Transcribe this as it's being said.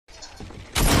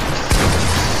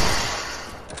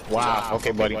Wow.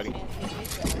 Okay, buddy.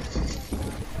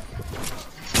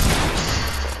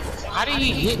 How did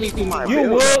he hit me through my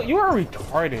build? You are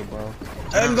retarded, bro.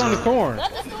 Let him go on the storm.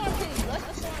 Let the storm kill you. Let the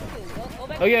storm kill you. Go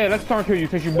back. Oh yeah, let's storm kill you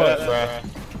since you butt.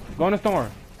 Bruh. Go on the storm,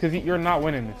 cause you're not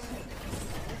winning this.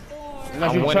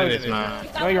 Unless I'm you winning choke this, it. man.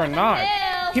 No, you're not.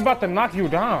 He about to knock you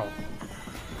down.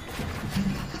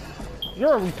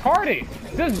 You're retarded.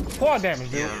 This is fall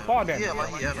damage, dude. Fall damage. Yeah, like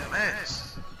he had a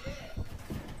max.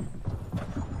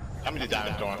 I'm gonna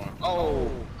dive storm. Oh,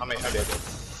 I did.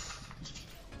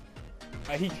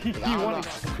 He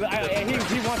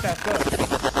wants that stuff.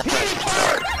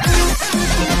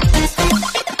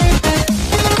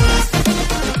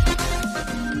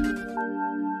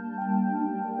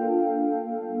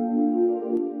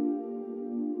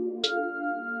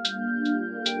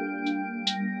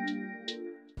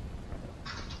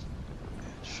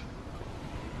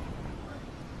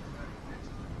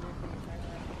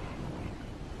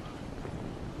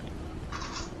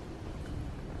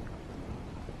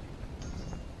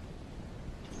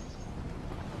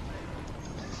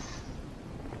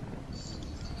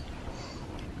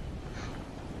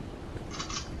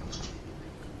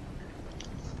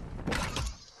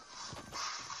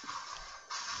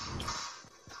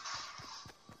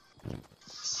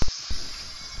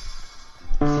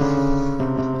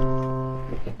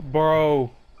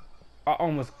 Bro, I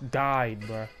almost died,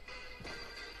 bro.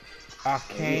 I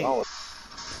can't.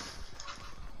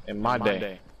 In my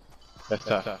day. That's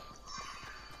tough.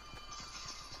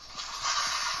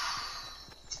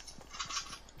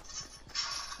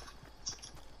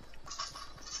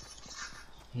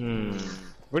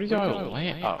 Where did y'all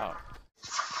land? Oh.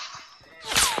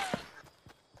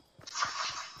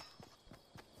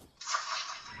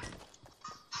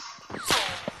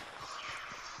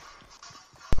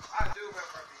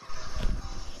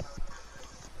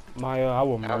 Maya, I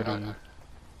will murder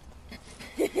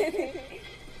you.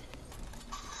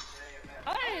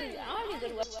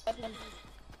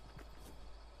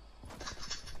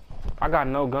 I got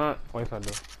no gun. Wait, I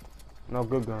do. No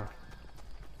good gun.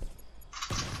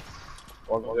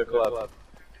 Welcome to the club.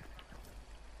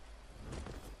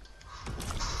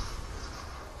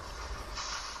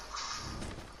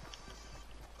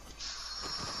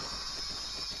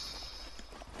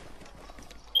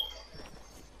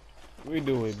 We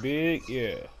do it big,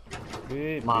 yeah.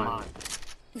 Big, mine.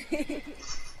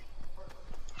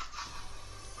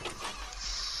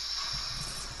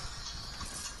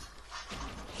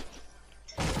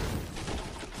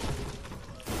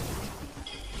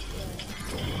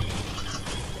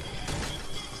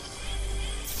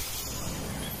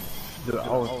 Dude, I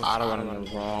was out of running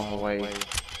the wrong way.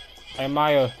 Hey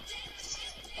Maya,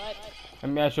 What?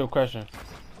 let me ask you a question.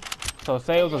 So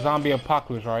say it was a zombie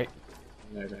apocalypse, right?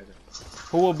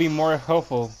 Who will be more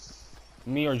helpful,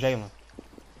 me or Jalen?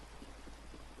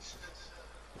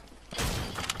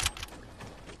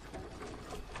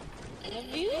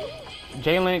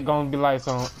 Jalen gonna be like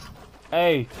some,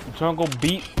 hey, jungle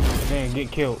beat, then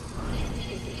get killed.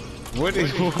 What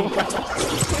is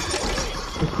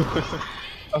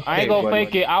I ain't gonna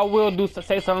fake it. I will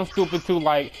say something stupid too,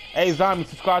 like, hey zombie,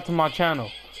 subscribe to my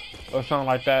channel, or something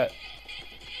like that.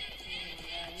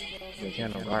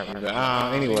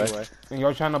 Anyway. And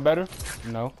your channel better?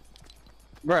 No.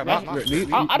 Bro,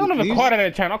 I don't even call it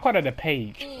a channel. I call it a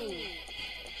page.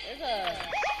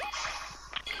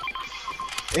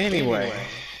 Anyway.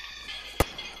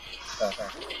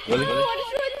 Really?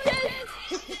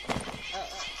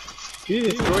 He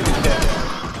destroyed the chat.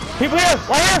 People here!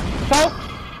 Right here! So?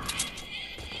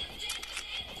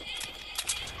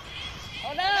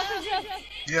 Oh no!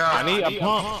 Yeah. I need a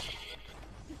pump.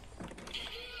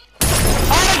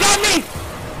 Oh, they got me!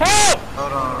 Help!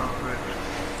 Hold on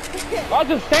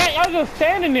real quick. Y'all just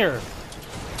standing there.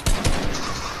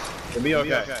 It'll be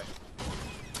okay.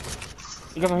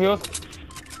 You got some heals?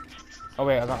 Oh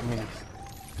wait, I got minis.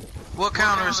 What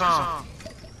counter is on?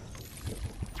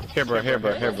 Here, bro. Here,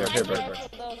 bro. Good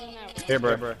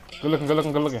looking, good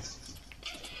looking, good looking.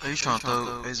 Are you trying to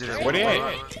throw AZ that Where water they bottle?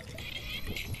 at?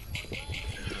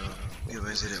 Give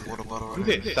AZ that water bottle You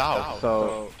right hit south,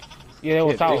 so... Yeah, they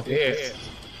was south. Yeah.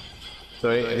 So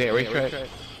they at racetrack?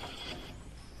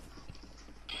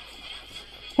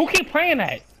 Who keep playing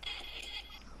that?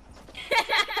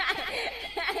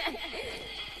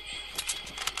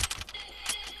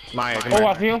 Maya, come Oh, here.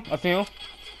 I see him. I see him.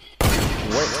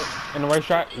 Wait. In the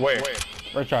racetrack. Where?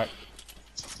 Racetrack.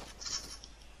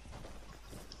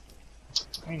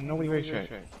 Ain't nobody racetrack.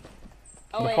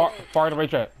 Oh, The far of the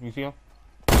racetrack. You see him?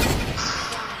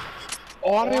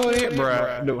 Oh, I know it,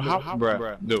 bruh. Dude,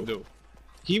 bruh? Dude.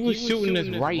 He was shooting us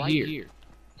right here.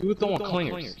 He was throwing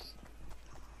clingers.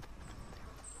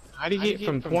 How do you get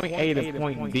from point A to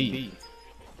point D?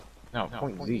 No,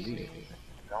 point Z.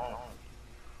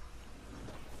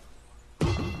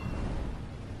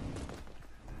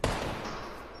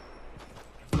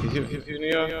 Is you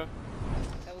Neo? That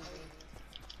was me.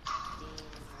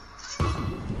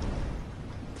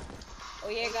 Oh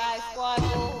yeah, guys, squad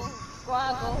goal.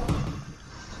 Squad goal.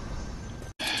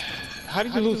 How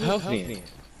did you lose health then?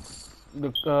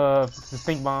 The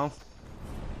stink bombs.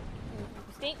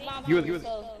 Stink bomb You on was-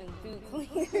 yourself and do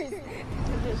cleaners.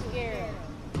 Just scared.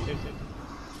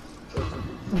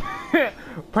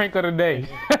 Prank of the day.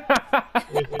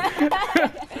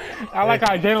 I like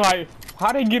how Jalen like,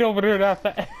 how they get over there that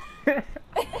fast?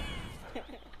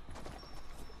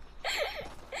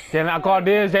 Jalen, I call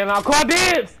dibs. Jalen, I call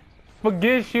dibs.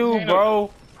 Forget you,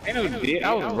 bro. I know you did.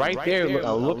 I was right there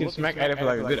looking smack at it for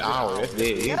like a good hour. That's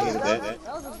it. He did that.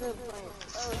 That was a good point.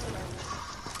 That was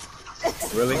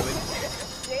nice. Really?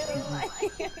 Jalen, like,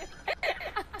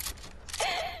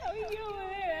 how you get over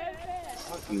there?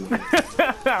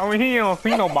 That's bad. I mean, he don't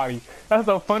see nobody. That's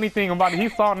the funny thing about it. He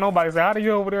saw nobody. So how did you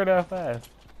get over there that fast?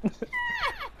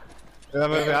 I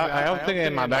was thinking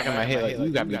in my back of my head, like, you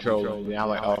got me trolling. And I'm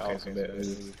like, oh, okay, so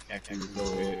that can't go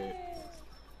ahead.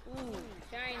 Ooh,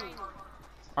 shiny.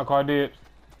 I call dibs.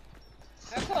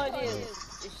 I called it.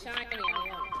 It's shiny. I want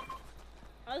it.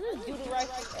 Oh, is this Judah right?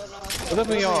 Oh no. What's up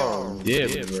with y'all?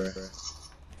 Yeah, bro.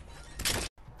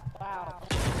 Wow.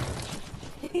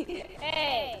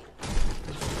 Hey.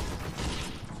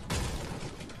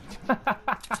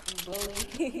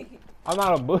 Bully. I'm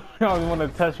not a bully. I just want to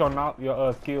test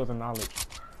your skills and knowledge.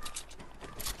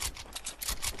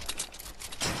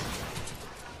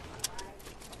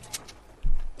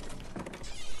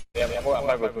 Yeah, I'm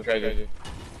about to go for treasure.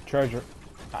 Treasure.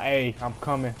 Hey, I'm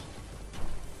coming.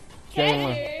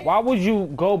 Jalen, why would you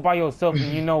go by yourself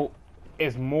and you know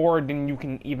it's more than you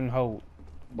can even hold?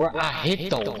 Bro, I hit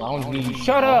though. I don't need.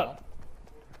 Shut up!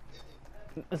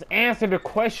 Let's answer the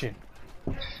question.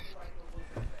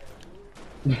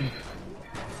 I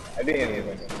didn't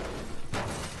even.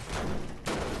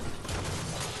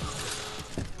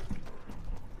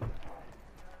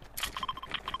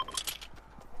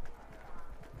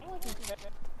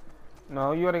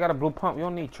 No, you already got a blue pump. You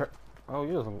don't need oh,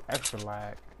 you some extra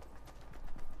lag.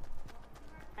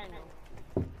 I know.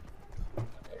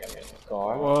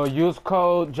 Well, use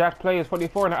code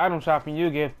JackPlayers44 in the item shop and you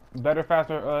get better,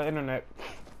 faster internet.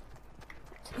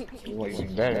 Well,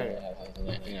 even better.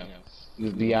 You know,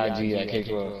 use BIG at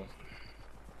K12.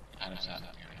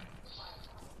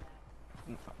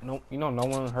 No, you know, no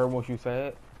one heard what you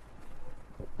said.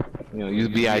 You know, use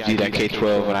BIG at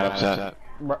K12 when I'm upset.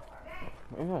 Bruh,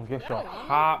 you gonna get your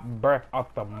hot breath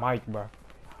off the mic, bro.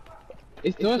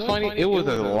 It's funny. It was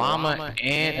a llama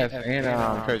and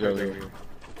treasure over here.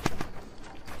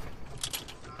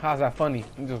 How's that funny?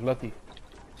 You just lucky.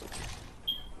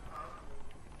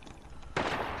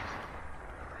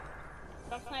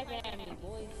 Stop sniping at me,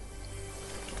 boys.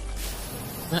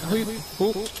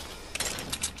 Who?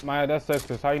 Maya, that's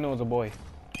sexist. How you know it's a boy?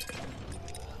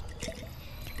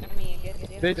 I mean, I guess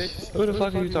it is. Bitch, who the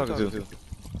fuck are you talking to?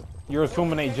 You're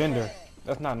assuming a gender.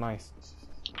 That's not nice.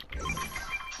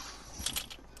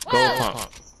 Go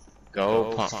pump.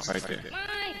 Go pump right there.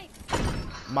 Mine.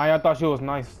 Maya, I thought she was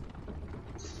nice.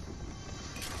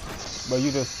 But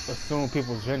you just assume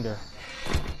people's gender.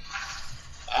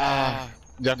 When I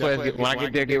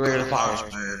get there, get ready to fire.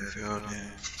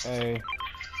 Hey,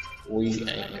 Don't use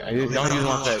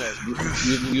one set.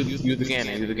 Use the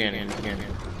cannon. Use the cannon.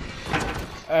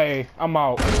 hey, I'm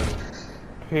out.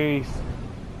 Peace.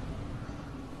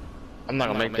 I'm not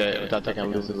gonna make that without taking a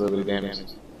little bit of damage.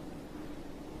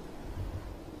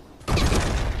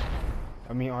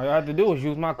 I mean, all you have to do is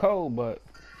use my code, but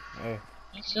hey.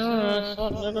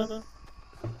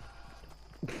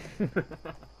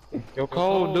 Your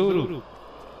code doodle.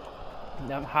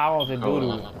 How is it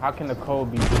doodle? How can the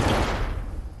code be doodle?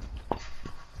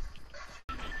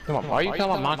 Come on, why are you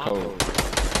telling my code?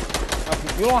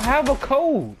 You don't have a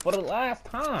code for the last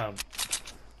time.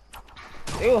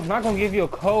 They was not gonna give you a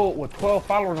code with 12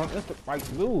 followers on Instagram. Like,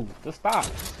 dude, just stop.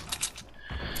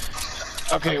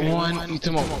 Okay, one, you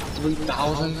talking about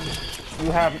 3,000?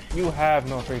 You have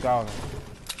no 3,000.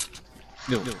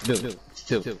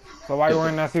 Two. So why you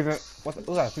wearing that season? What's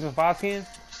that? Season 5 skin?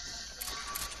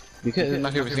 Because it's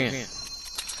my favorite skin.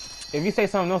 If you say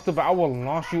something else stupid, I will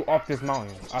launch you off this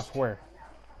mountain. I swear.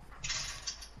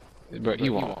 Bro,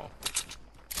 you won't.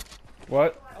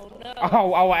 What? Oh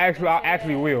no. I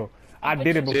actually will. I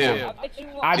did it before. Yeah. I bet you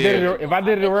won't. I did it. If I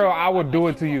did it real, I would do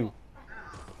it to you.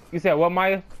 You said what,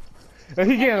 Maya?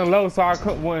 He getting low, so I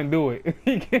wouldn't do it.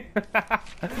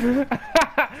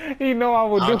 He know I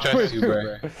would I do don't trust it. you,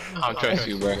 bro. I don't trust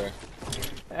you, bro.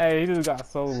 Hey, he just got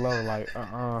so low, like,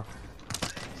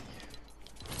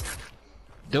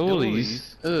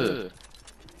 Doolies. Ugh.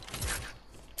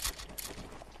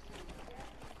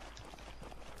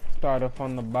 Started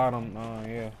from the bottom,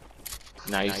 yeah.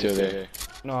 Nah, you still there.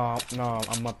 No,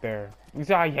 I'm up there. You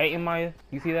see how he hating Maya?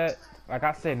 You see that? Like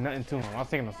I said nothing to him. I was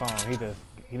singing a song.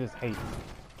 He just hates.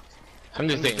 I'm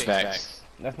just stating facts.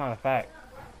 That's not a fact.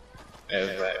 That's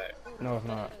a fact. No, it's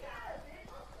not.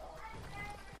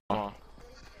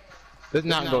 Let's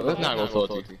not go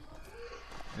salty.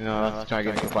 You know, let's try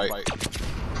to get in a fight.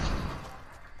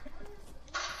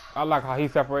 I like how he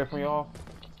separated from y'all.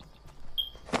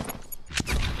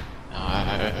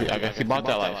 I guess he bought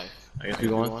that life. I guess he's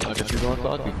going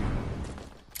salty.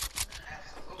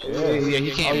 Yeah,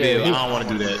 he can't build. I don't want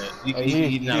to do that.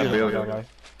 He's not a builder.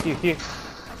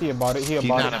 He about it. He's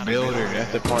not a builder.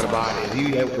 That's the part about it. He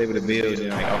was able to build, and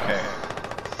like, okay.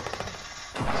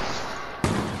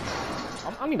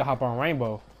 I need to hop on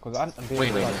Rainbow because I did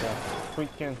like that.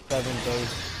 Freaking 7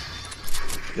 days.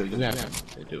 Dude, you have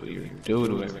to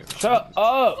do it. Shut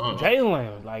up,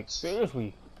 Jalen. Like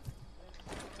seriously.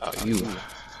 Oh, you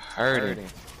hurting.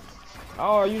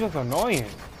 Oh, you just annoying.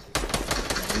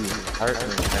 You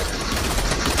hurting.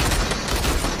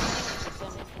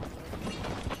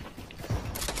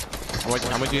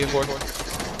 How much you in for?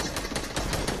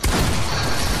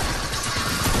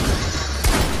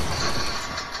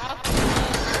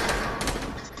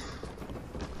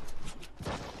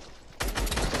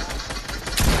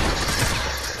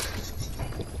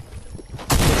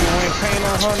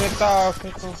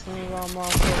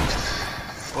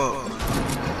 Whoa.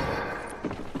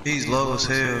 He's low as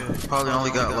hell. Probably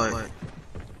only got like.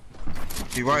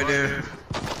 He right there.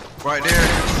 Right there.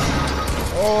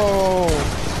 Oh.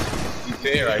 He's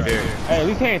there right there. Hey,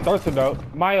 we can't thirsty though.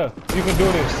 Maya, you can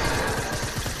do this.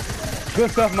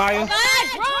 Good stuff, Maya. Oh God,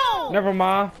 bro! Never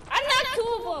mind. I knocked 2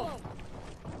 of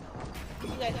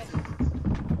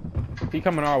them. He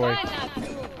coming our way. I knocked 2 of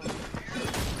them.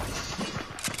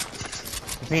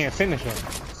 He can't finish him.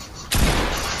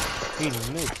 He's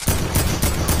new.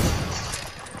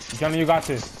 Johnny, you got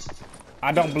this.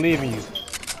 I don't believe in you.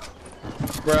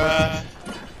 Bruh.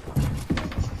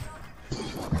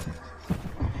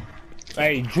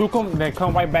 Hey, juke him, then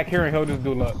come right back here and he'll just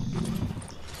do luck.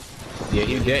 Yeah,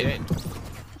 he's dead.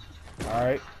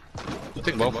 Alright. I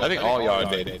think all y'all are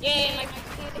dead. Yeah, my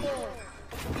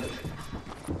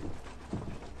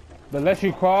The less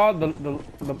you crawl, the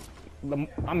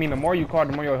more you crawl,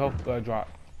 the more your health drop.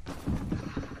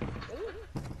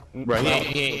 Bro, he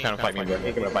ain't trying to fight me, bro. He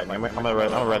ain't gonna fight me. I'm gonna res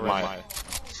mine.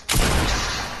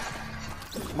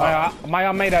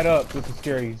 Maya made that up just to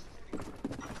scare you.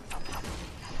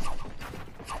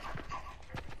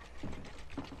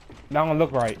 That don't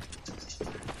look right.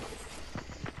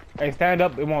 Hey, stand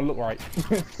up, it won't look right.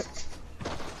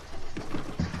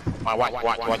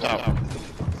 Watch out.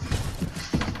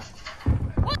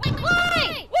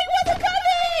 Wait, wasn't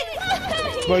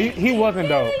coming! But he wasn't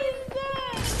though.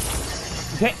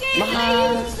 That's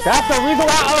the reason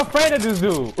why I'm afraid of this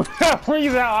dude. The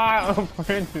reason why I'm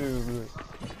afraid of this dude.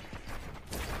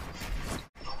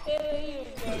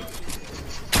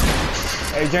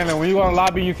 Hey Jenna, when you go in the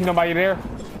lobby, you see nobody there,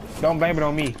 don't blame it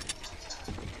on me.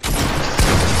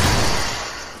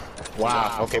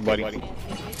 Wow. Okay, buddy.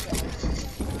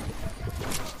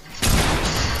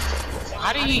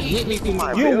 How did he hit me through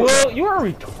my build? You are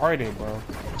retarded, bro.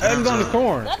 Let's go on the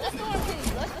storm. Let the storm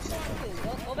too. Let the storm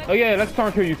too. Go back. Oh yeah, let's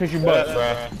storm kill you since you butt.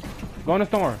 Bruh. Go on the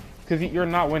storm, cause you're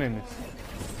not winning this.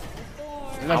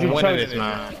 Unless I'm you winning chose- this,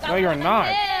 man. No, you're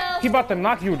not. He about to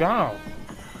knock you down.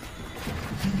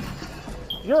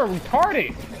 You're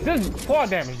retarded. This is fall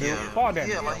damage, dude. Fall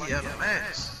damage. Yeah, like he had a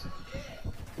max.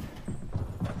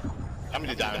 I'm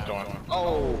gonna die in storm.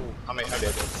 Oh,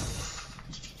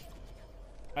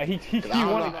 I did.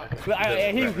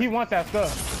 He wants that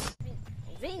stuff.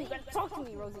 Z, you gotta talk to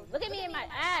me, Rosie. Look at me in my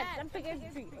eyes. I'm figuring the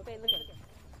tree. Okay, look at me.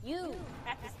 You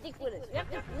have to stick with us. You have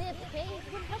to live, okay?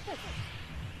 You can help us.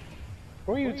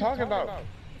 What are you talking about?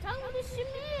 Tell him this shit,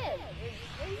 man.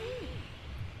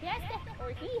 He has to, or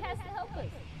he has to help us.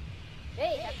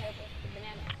 They have to help us. The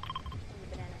banana.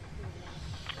 The banana.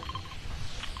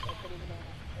 The banana.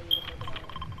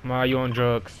 Ma, you on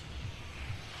drugs?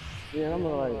 Yeah, I'm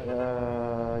like,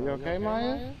 you okay,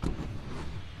 Maya?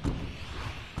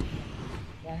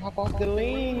 Yeah, hop off the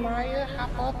lean, Maya.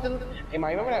 Hop off the. Hey,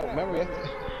 Maya, remember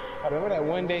that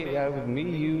one day? It was me,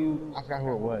 you. I forgot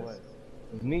who it was.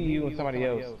 It was me, you, and somebody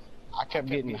else. I kept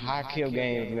getting high kill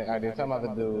games. And there's some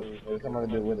other dude. There's some other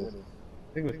dude with us.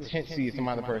 think it was 10 seeds, some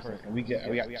other person. And we got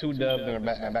 2 dubs in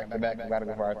back to back. We gotta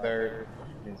go for our third.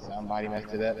 And somebody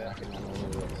messed it up. I can't remember who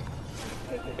it was.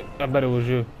 I bet it was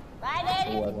you. Bye,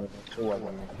 Daddy. It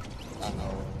wasn't me. I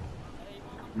know.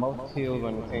 Most kills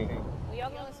on the team. Well, y'all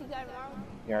gonna see that tomorrow?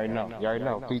 You already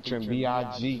know. Featuring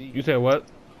B.I.G. You said what?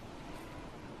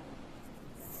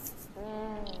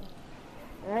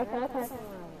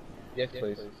 Yes,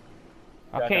 please.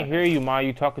 I can't hear you, Ma.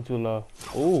 You talking too low.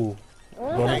 Ooh.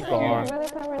 Go to car.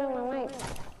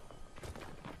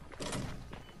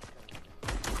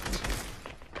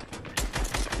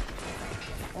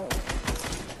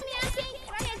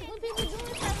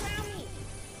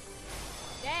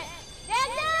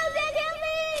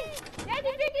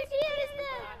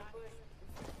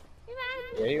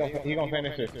 Yeah, he gonna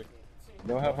finish it.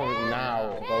 Don't help him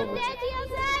now. It's over.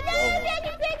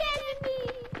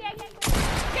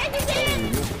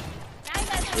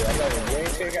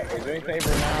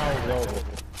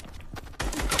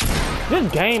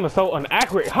 This game is so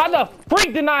inaccurate. How the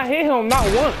freak did I hit him not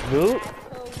once, dude?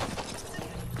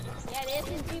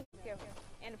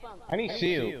 I need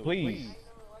shield, please.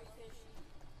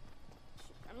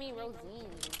 I mean, Rosine.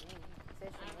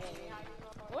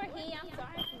 Or he, I'm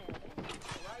sorry,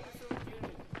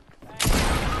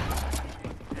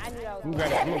 I'm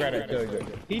glad I killed you.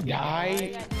 He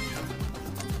died.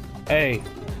 Hey.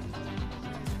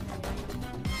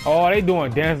 Oh, they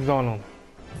doing dances on him.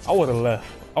 I would have left.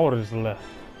 I would have just left.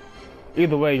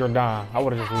 Either way, you're dying. I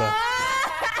would have just left.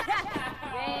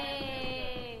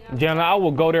 Jenna, I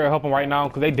will go there and help them right now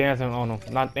because they dancing on them.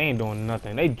 They ain't doing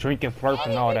nothing. They drinking, slurping,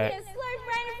 and all that.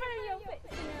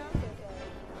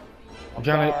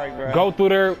 Jenna, go through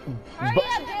there.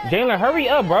 Jalen, hurry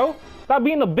up, bro. Stop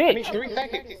being a bitch. 3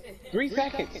 seconds. 3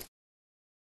 seconds.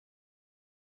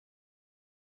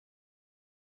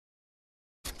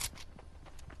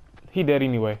 He dead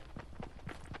anyway.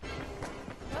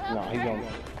 No, he's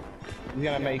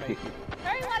gonna make it.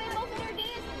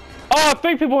 Oh,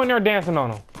 3 people in there dancing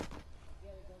on him.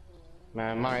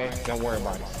 Man, Maya, don't worry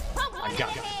about it. I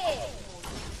got it.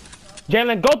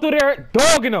 Jalen, go through there,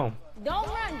 dogging them. Don't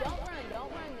run there.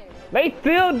 They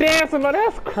still dancing, man.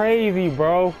 That's crazy,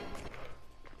 bro.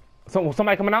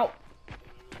 Somebody coming out?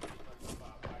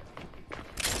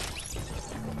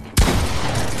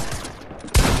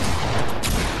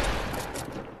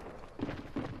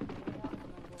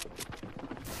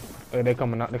 Hey, they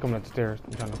coming out. They coming up the stairs.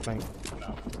 I'm trying to flank.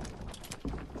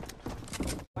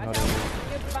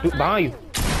 Dude, behind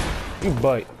you. You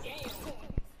butt.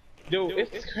 Dude,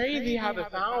 it's crazy how the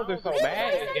sounds are so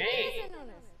bad in the game.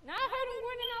 Now I heard him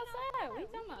running outside. What are you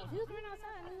talking about? He was running outside.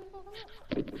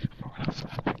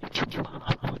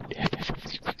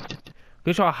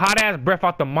 Get your hot ass breath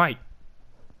out the mic.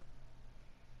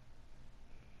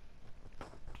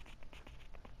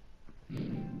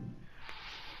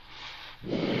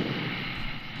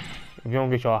 If you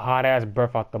don't get your hot ass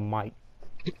breath out the mic.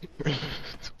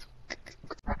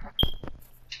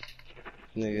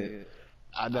 Nigga,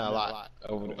 I've done a lot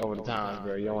over the times,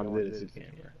 bro. You don't want to do this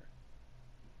again, bro.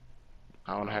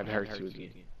 I don't have to hurt you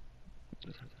again.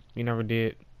 You never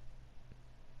did.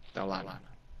 Don't lie.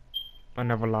 I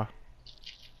never lie.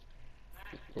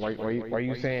 Why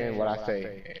you saying what I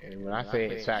say? And when I say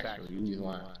it's factual, you just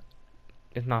lying.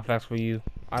 It's not facts for you.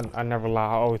 I never lie.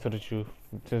 I always tell the truth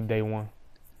since day one.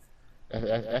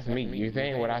 That's me. You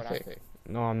saying what I say.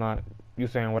 No, I'm not. You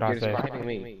saying what I say. You're describing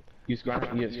me.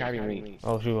 You're describing me.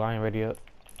 Oh shoot, I ain't ready yet.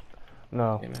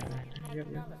 No.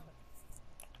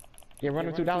 Yeah, run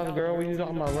them $2, girl. What you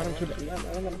talking about? Run them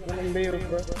 $2 bills,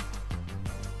 bro.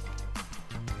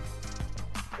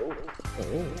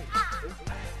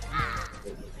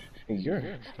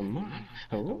 You're come on.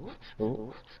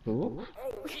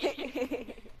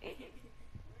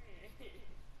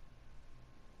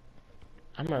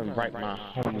 I'm gonna invite my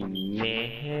homie Neh.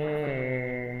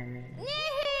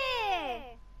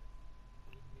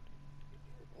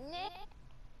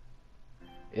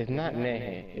 It's not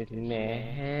Neh, it's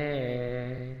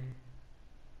Neh.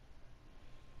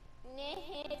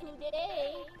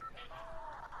 Today.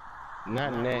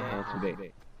 Not Neh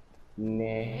today.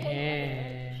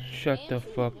 Neh. Shut the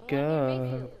fuck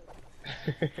up.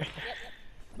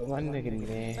 One nigga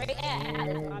Neh.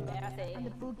 And the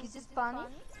book is just funny.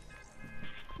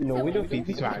 No, we don't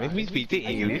speak Spanish, we speak the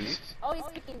English. Oh, he's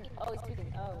speaking. Oh,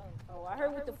 I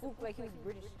heard with the fook like he was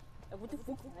British. What the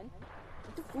fuck, man?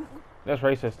 What the fuck? That's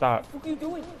racist. Stop. What you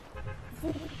doing?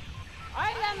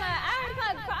 I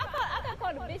got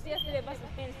called a bitch yesterday by some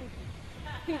Spanish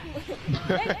people.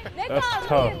 They That's called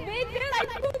tough. me a bitch. They're like,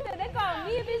 they called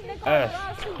me a bitch. They called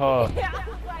That's me a tough. I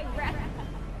was like,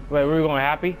 Wait, were we going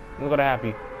happy? Let's go to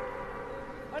happy.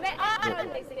 oh,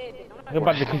 they said it. He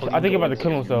about to. I think he about to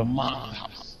kill himself. Mom's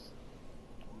house.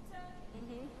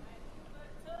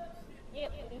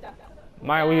 Yep.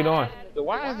 Maya, what you doing? So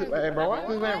why is it, hey, bro? Why is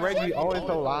this man Reggie always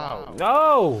so loud?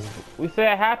 No, we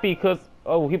said happy because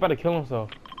he about to kill himself.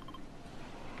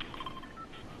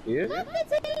 Yes?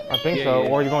 I think Yeah, so, yeah.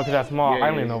 or he's going to that small Yeah,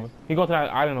 island yeah. over. He going to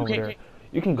that island over there.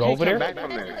 You can go over Come there. back from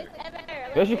there.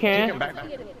 Yes, you Come can. back from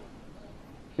there.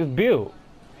 Just build.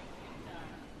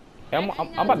 I'm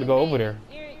about to go over there.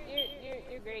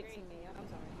 You're great to me. I'm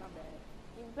sorry, my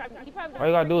bad. He probably All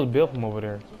you gotta do is build from over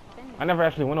there. I never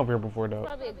actually went over here before though.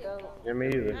 probably a goat. Yeah, me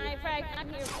either. I ain't probably not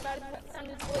here about to some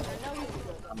of this voice. I know he's a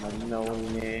goat. I'm like, no,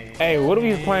 man. Hey, what are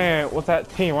we playing? What's that?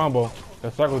 Team Rumble. The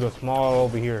circles are small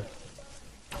over here.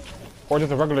 Or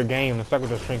just a regular game. The circles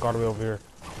just shrink all the way over here.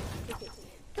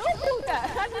 Don't do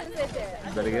that. I just said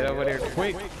that. Better get over there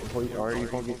quick, before you, or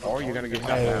you're gonna get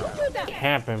shot Hey, down.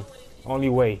 camping. Only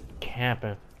way.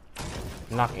 Camping.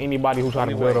 Knock anybody who try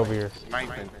to build over here.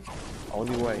 Sniping.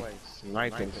 Only way.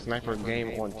 Sniping. Sniper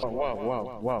game on. Whoa, whoa,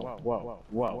 whoa, whoa, whoa,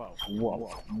 whoa,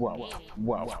 whoa,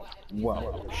 whoa,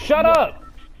 whoa. Shut up!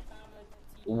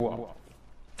 Whoa.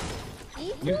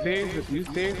 You seriously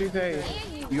say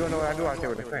you don't know what I do out there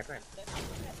with the crank?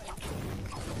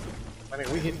 I mean,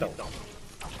 we hit those.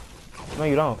 No,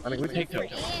 you don't. I mean, we take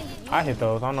those. I hit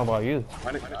those. I don't know about you.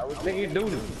 I think you do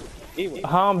this. Anyway.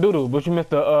 Doodle, but you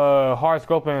missed the hard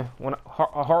scoping when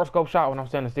a hard scope shot when I'm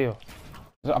standing still.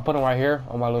 So I put them right here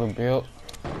on my little build.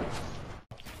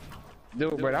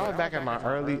 Dude, bro, that was back at my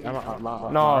early.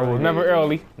 No, it was never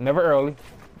early. Never early.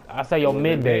 I say your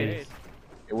mid days.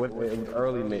 It was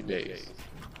early mid days.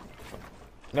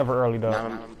 Never early though.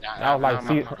 That was like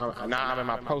now I'm in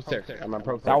my pro section. I'm in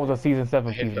pro section. that was a season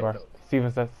 7 piece, bro.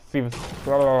 Season 7. Season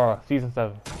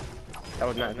 7. That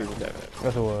was not season 7.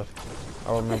 Yes, it was.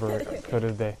 I remember it to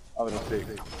this day. I was in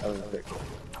 6.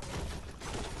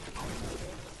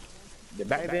 Yeah,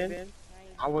 back then,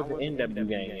 I wasn't in W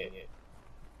gang yet.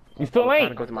 You still I'm trying to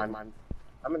ain't. go to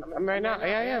I'm right now. Yeah,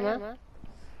 I am, man.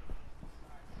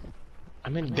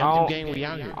 I'm in W gang when you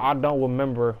out here. I don't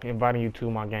remember inviting you to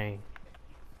my game.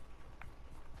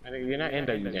 I think you're not in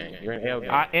W gang. You're in L gang.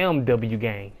 I am W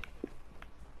gang.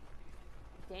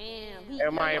 Damn. Hey,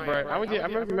 Maya, bro. I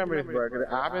remember this, bro. Cause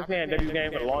I've been saying W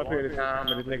game for a long period of time,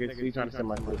 but this nigga, he's trying to send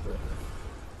my sister.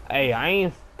 Hey, I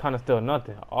ain't trying to steal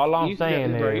nothing. All I'm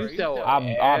saying is,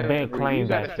 I've been claimed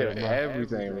that shit, bro.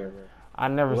 Everything, bro. I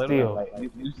never steal. Like,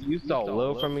 you stole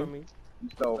love from me. You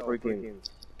stole freaking.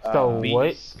 So beats.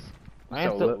 what? You I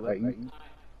ain't stole still. like,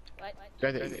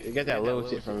 you got that little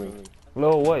shit from me.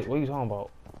 Lil, what? What you talking about?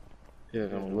 Yeah,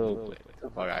 little quick. Get the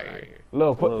fuck out of here.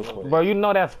 Lil, bro, you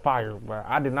know that's fire, bro.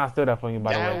 I did not steal that from you,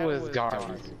 by the way. That was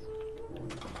garbage.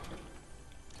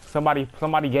 Somebody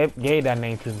gave that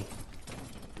name to me.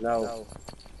 No.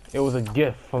 It was a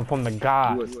gift from the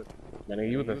God.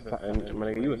 You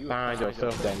assigned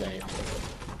yourself that name.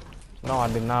 No,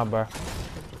 I did not, bro.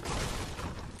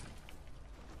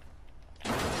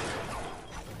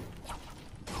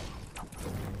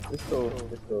 It's cool.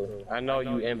 I know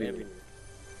you envy me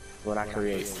when I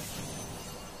create.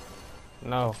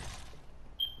 No.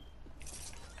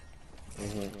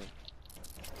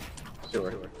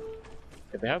 Sure.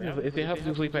 If it helps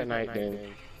you sleep at night,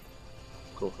 then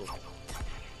cool.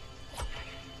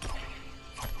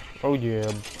 Oh yeah.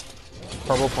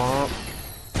 Purple pump.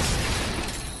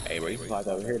 Hey, bro, you fly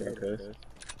over here then, cuz.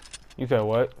 You said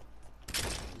what?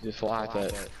 Just fly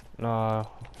that. Nah.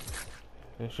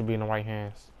 It should be in the right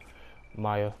hands.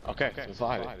 Maya. Okay, so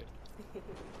fly it.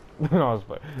 No, it's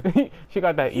funny. She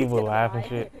got that evil laugh and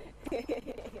shit.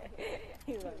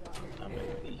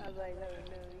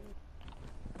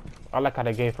 I like how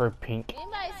they gave her pink.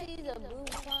 Anybody see the blue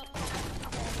pump?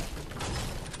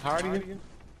 How old are you?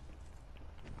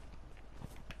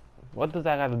 What does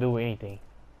that have to do with anything?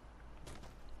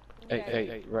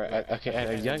 Hey, right. Okay, at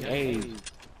a young age,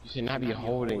 you should not be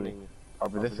holding or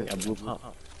possessing a blue pump.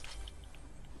 Oh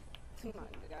my God,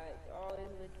 all this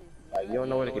with this. Like, you don't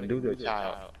know what it can do to a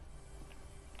child.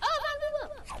 Oh, my blue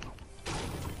pump.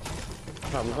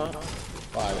 Blue pump?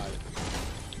 Why?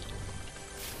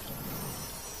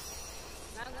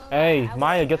 Hey,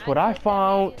 Maya, guess what I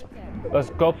found? A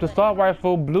scope assault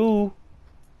rifle, blue.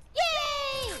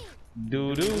 Yay!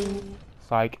 Doo-doo.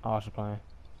 Psych. Oh, she's playing.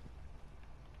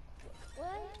 What?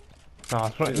 No, I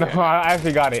was playing. No, I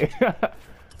actually got it.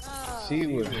 She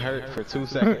was hurt for 2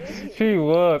 seconds. She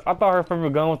was. I thought her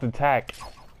favorite gun was the tac.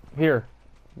 Here.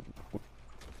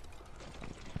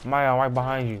 Maya, I'm right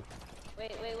behind you.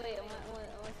 Wait. I want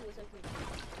to see what's up here.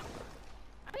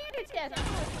 I'm in your chest.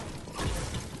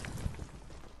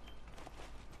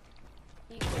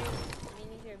 You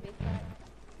need your big fat.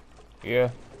 Yeah.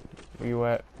 Where you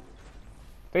at?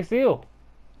 Stay still.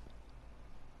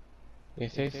 They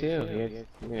say still. Yes.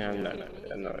 Yeah, no.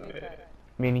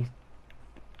 Minis.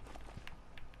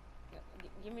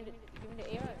 Give me the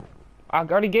AR. I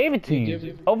already gave it to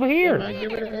you. Over here. Man,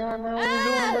 give it an AR, man. What are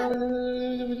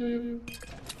you doing, bro?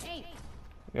 Hey.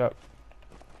 Yep.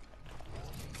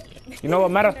 You know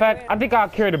what? Matter of fact, I think I'll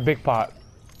carry the big pot.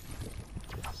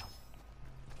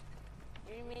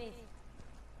 Give me minis.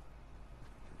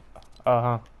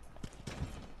 Uh-huh.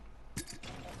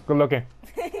 Good looking.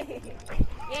 Yay,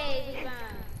 big bomb.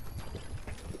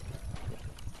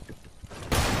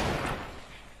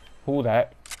 Who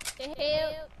that? The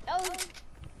hell? Oh,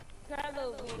 Carlo.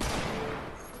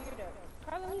 Weirdo.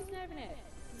 Carlo, who's snapping at?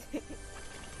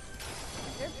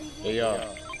 Hey, y'all.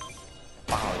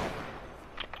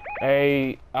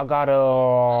 Hey, I got a...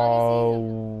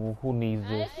 who needs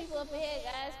There's this? people up ahead,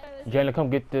 guys. Jalen, come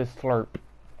get this slurp.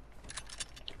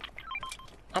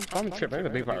 I'm tripping. There's a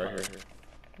big part right here.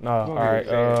 No, alright,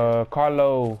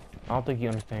 Carlo. I don't think you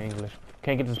understand English.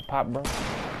 Can't get this pop, bro.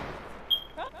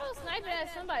 Carlo's sniping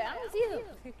at somebody. I don't see him.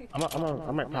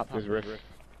 I might pop this rift.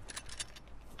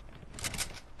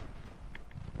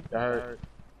 I heard.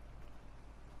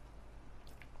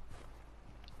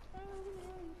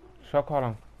 Should I call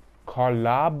him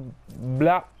Carla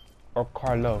or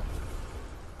Carlo?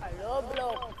 Carlo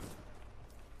blow.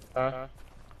 Huh?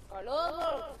 Carlo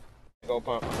blow. Go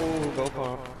pump. Ooh, go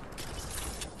pump.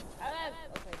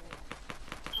 Okay,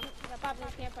 I'm gonna pop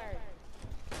this campfire.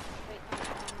 Wait,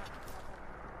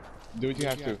 Do what you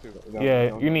have to.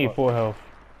 Yeah, you need full health.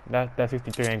 That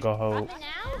 63 ain't gonna hold. pop it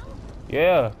now?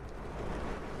 Yeah.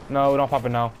 No, don't pop it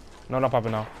now. No, don't pop it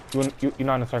now. You're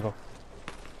not in a circle.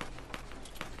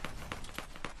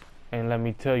 And let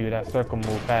me tell you, that circle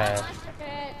move fast.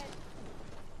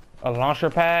 A launcher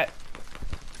pad?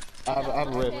 I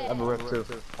have a rift too.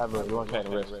 I have a launch pad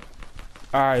and rift.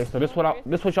 Alright, so this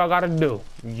what y'all gotta do.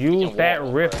 Use that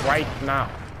rift right now.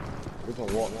 We can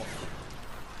walk.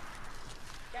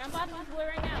 I'm popping this boy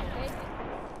right now, okay?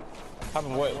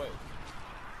 Popping what?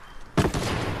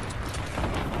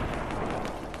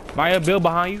 Maya, build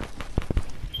behind you.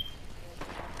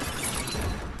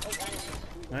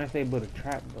 I didn't say but a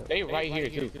trap, but They right here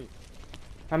too.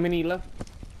 how many left?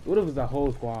 What if it's a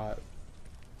whole squad?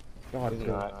 Y'all had to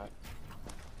kill.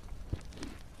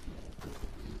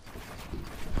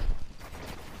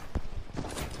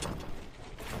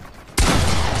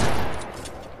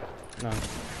 No.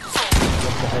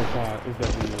 What's the whole squad? It's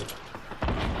definitely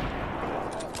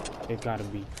you. It gotta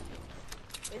be.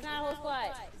 It's not a whole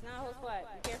squad. It's not a whole squad.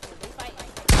 Be careful. They fight.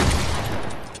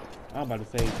 I was about to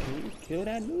say, can you kill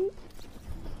that dude?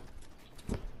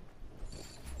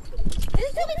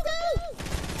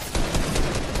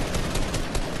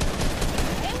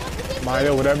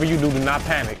 Mario, whatever you do not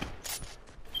panic.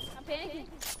 I'm panicking.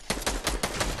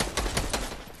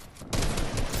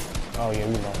 Oh yeah,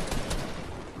 we know.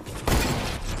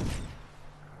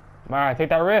 Alright, take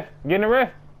that rift. Get in the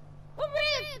rift. What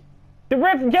rift? The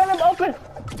rift, get him open.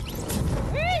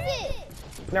 Where is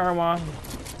it? Never mind.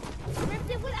 Rift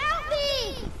it without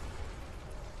me.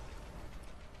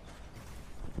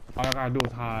 All I gotta do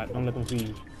is hide. Don't let them see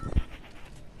you.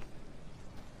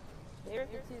 They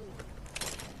ripped it too.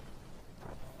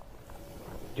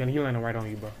 Jenny, he landing right on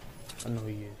you, bro. I know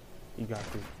he is. He got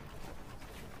you.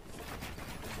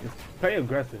 Just play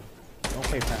aggressive. Don't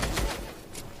play passive.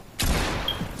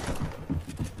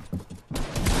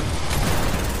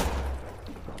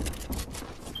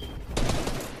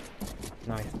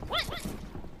 Nice. What?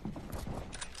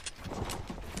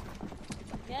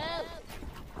 No.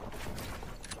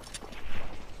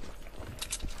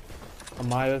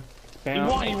 Amaya,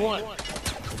 spam. He won.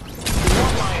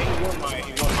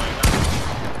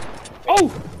 Oh!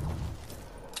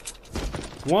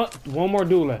 One more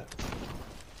duel left.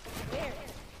 Where?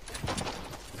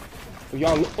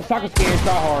 Y'all, soccer scan,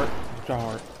 try hard. Try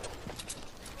hard.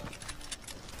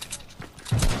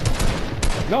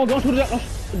 No, don't shoot it.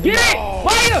 Get it!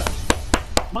 Fire!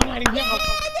 Mine, he's down. I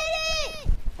did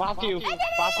it! 5 kills.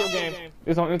 5 kill game.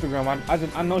 It's on Instagram.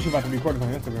 I know she about to be recording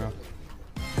on Instagram.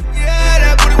 Yeah,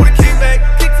 that booty with a kickback.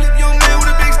 Kickflip your man with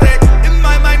a big stack. In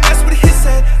my mind, that's what he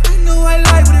said.